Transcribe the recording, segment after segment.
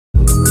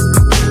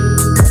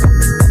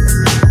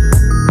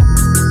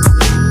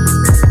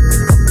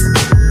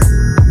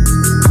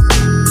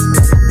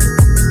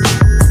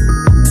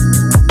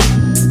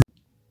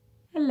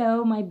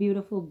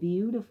beautiful,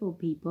 beautiful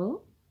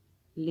people.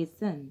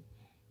 Listen,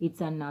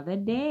 it's another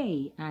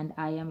day and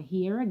I am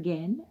here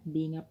again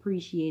being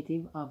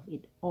appreciative of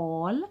it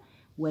all,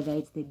 whether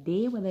it's the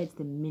day, whether it's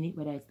the minute,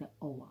 whether it's the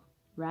hour,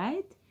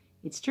 right?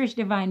 It's Trish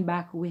Divine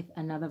back with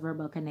another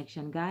verbal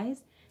connection,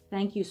 guys.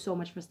 Thank you so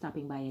much for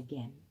stopping by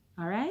again,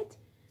 all right?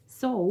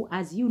 So,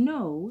 as you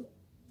know,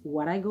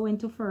 what I go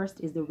into first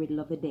is the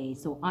riddle of the day.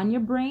 So on your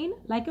brain,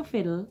 like a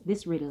fiddle,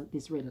 this riddle,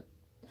 this riddle.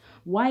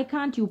 Why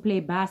can't you play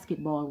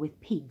basketball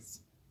with pigs?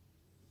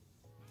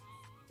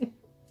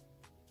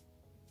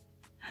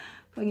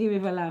 Forgive me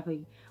for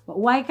laughing. But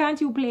why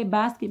can't you play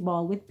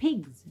basketball with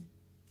pigs?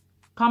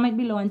 Comment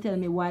below and tell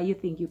me why you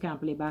think you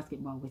can't play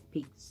basketball with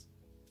pigs.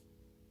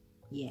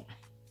 Yeah.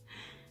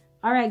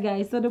 All right,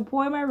 guys. So the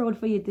poem I wrote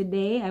for you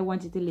today, I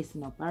want you to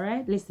listen up. All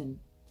right? Listen.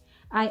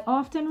 I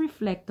often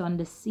reflect on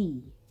the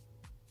sea,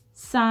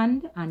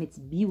 sand and its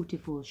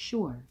beautiful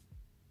shore,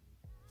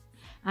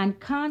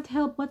 and can't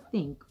help but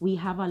think we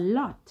have a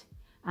lot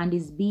and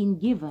is being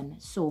given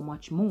so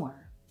much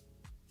more.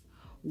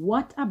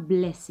 What a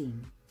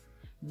blessing.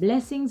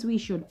 Blessings we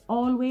should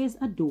always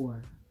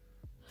adore.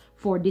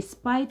 For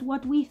despite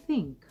what we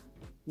think,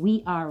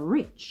 we are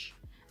rich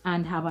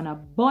and have an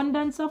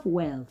abundance of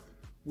wealth.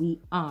 We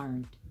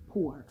aren't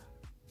poor.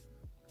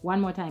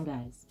 One more time,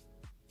 guys.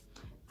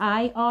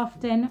 I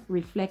often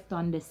reflect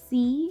on the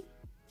sea,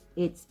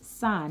 its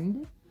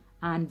sand,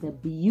 and the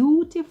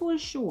beautiful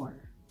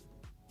shore,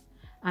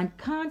 and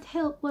can't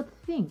help but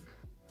think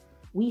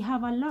we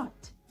have a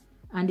lot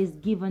and is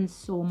given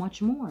so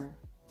much more.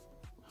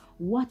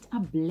 What a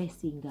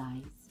blessing,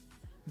 guys.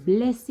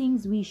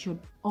 Blessings we should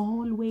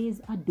always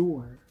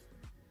adore.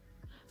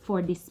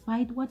 For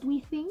despite what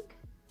we think,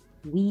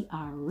 we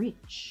are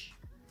rich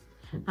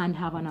and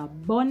have an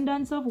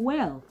abundance of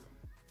wealth.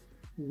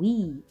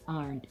 We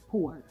aren't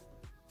poor.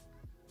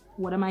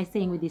 What am I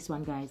saying with this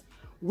one, guys?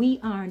 We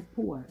aren't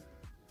poor.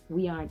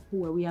 We aren't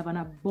poor. We have an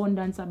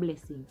abundance of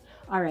blessing.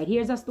 All right,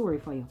 here's a story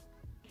for you.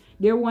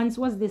 There once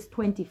was this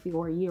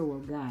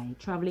 24-year-old guy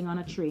traveling on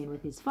a train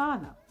with his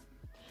father.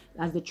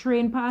 As the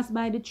train passed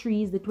by the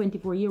trees, the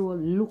 24-year-old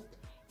looked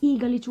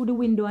eagerly through the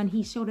window and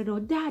he shouted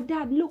out, "Dad,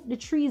 Dad, look, the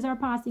trees are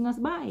passing us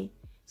by."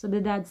 So the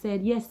dad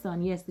said, "Yes,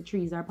 son, yes, the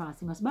trees are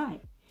passing us by."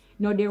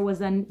 Now there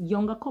was a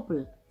younger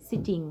couple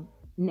sitting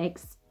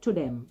next to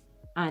them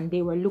and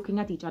they were looking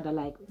at each other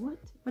like,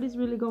 what is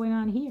really going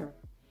on here?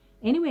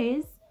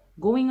 Anyways,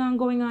 going on,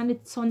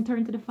 the son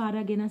turned to the father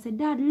again and said,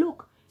 "Dad,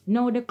 look,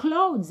 now the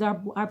clouds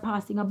are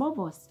passing above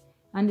us."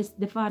 And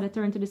the father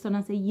turned to the son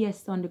and said,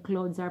 "Yes, son, the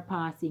clouds are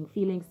passing,"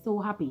 feeling so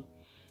happy.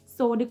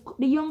 So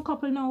the young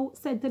couple now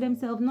said to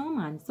themselves, "No,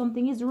 man,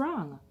 something is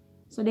wrong."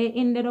 So they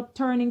ended up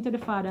turning to the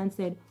father and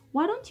said,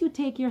 "Why don't you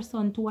take your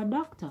son to a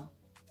doctor?"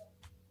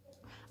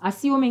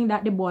 Assuming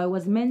that the boy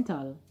was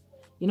mental.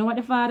 You know what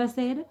the father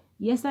said?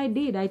 "Yes, I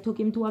did. I took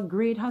him to a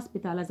great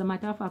hospital. As a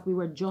matter of fact, we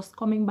were just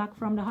coming back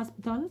from the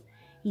hospital.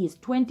 He is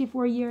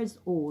 24 years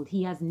old.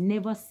 He has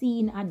never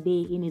seen a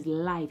day in his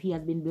life. He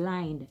has been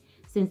blind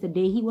since the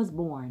day he was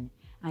born,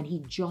 and he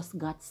just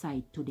got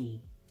sight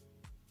today."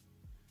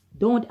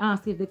 Don't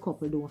ask if the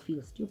couple don't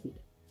feel stupid.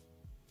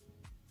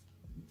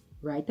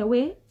 Right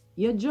away,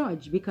 you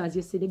judge because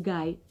you see the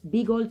guy,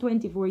 big old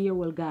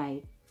 24-year-old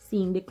guy,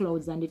 seeing the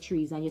clouds and the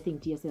trees, and you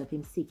think to yourself,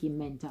 him sick, him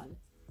mental.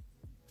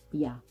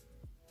 Yeah.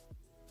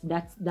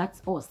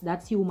 That's us.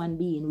 That's human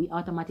being. We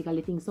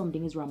automatically think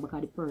something is wrong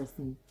because the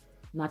person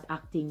not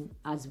acting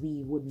as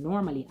we would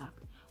normally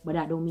act. But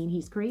that don't mean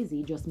he's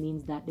crazy. It just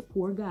means that the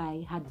poor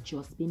guy had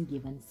just been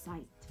given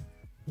sight.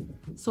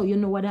 So you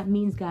know what that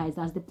means, guys.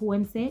 As the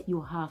poem said,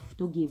 you have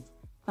to give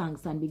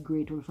thanks and be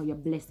grateful for your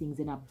blessings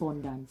in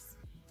abundance.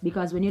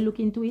 Because when you look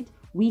into it,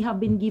 we have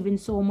been given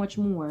so much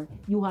more.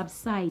 You have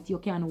sight, you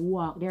can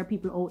walk. There are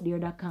people out there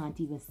that can't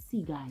even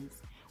see,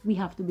 guys. We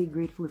have to be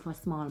grateful for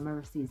small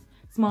mercies.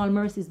 Small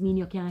mercies mean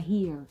you can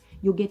hear.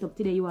 You get up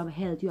today, you have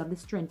health, you have the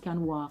strength,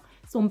 can walk.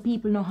 Some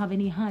people don't have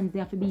any hands. They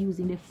have to be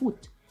using their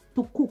foot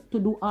to cook, to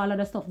do all of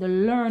the stuff. They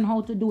learn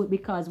how to do it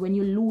because when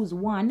you lose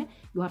one,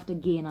 you have to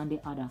gain on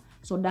the other.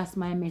 So that's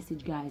my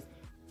message, guys.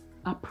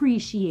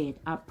 Appreciate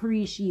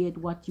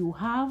what you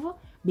have,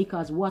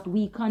 because what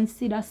we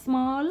consider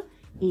small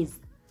is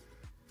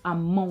a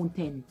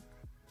mountain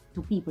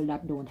to people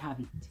that don't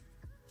have it.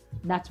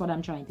 That's what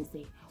I'm trying to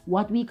say.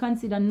 What we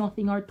consider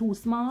nothing or too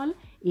small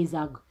is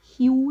a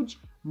huge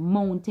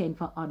mountain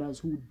for others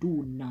who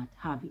do not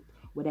have it.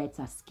 Whether it's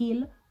a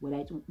skill, whether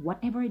it's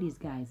whatever it is,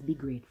 guys, be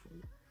grateful.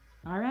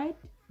 All right?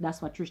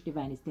 That's what Trish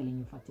Divine is telling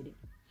you for today.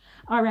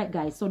 All right,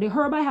 guys. So the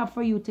herb I have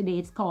for you today,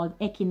 it's called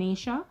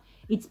echinacea.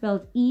 It's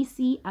spelled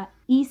E-C-H-I-N-A-C-E-A.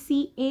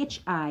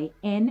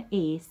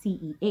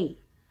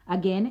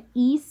 Again,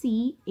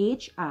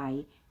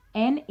 E-C-H-I-N-A-C-E-A.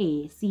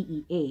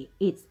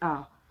 It's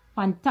a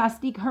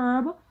fantastic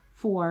herb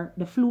for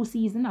the flu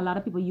season. A lot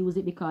of people use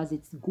it because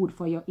it's good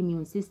for your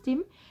immune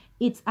system.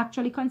 It's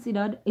actually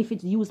considered, if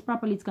it's used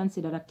properly, it's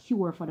considered a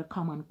cure for the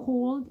common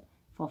cold,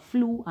 for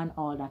flu and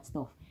all that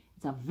stuff.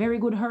 It's a very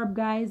good herb,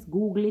 guys.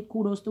 Google it.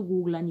 Kudos to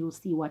Google and you'll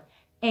see what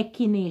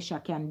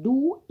echinacea can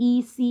do.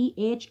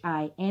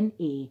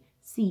 E-C-H-I-N-A-C-E-A.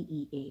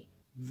 CEA.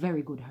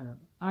 Very good herb.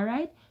 All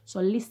right. So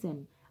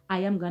listen, I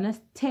am going to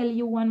tell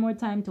you one more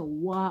time to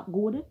walk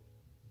good,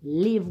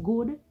 live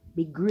good,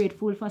 be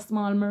grateful for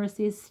small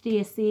mercies,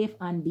 stay safe,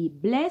 and be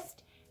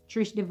blessed.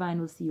 Trish Divine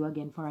will see you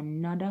again for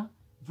another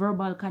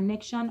verbal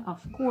connection.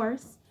 Of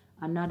course,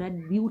 another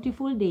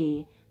beautiful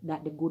day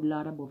that the good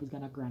Lord above is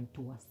going to grant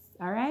to us.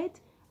 All right.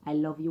 I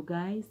love you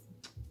guys.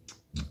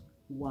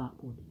 Walk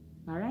good.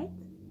 All right.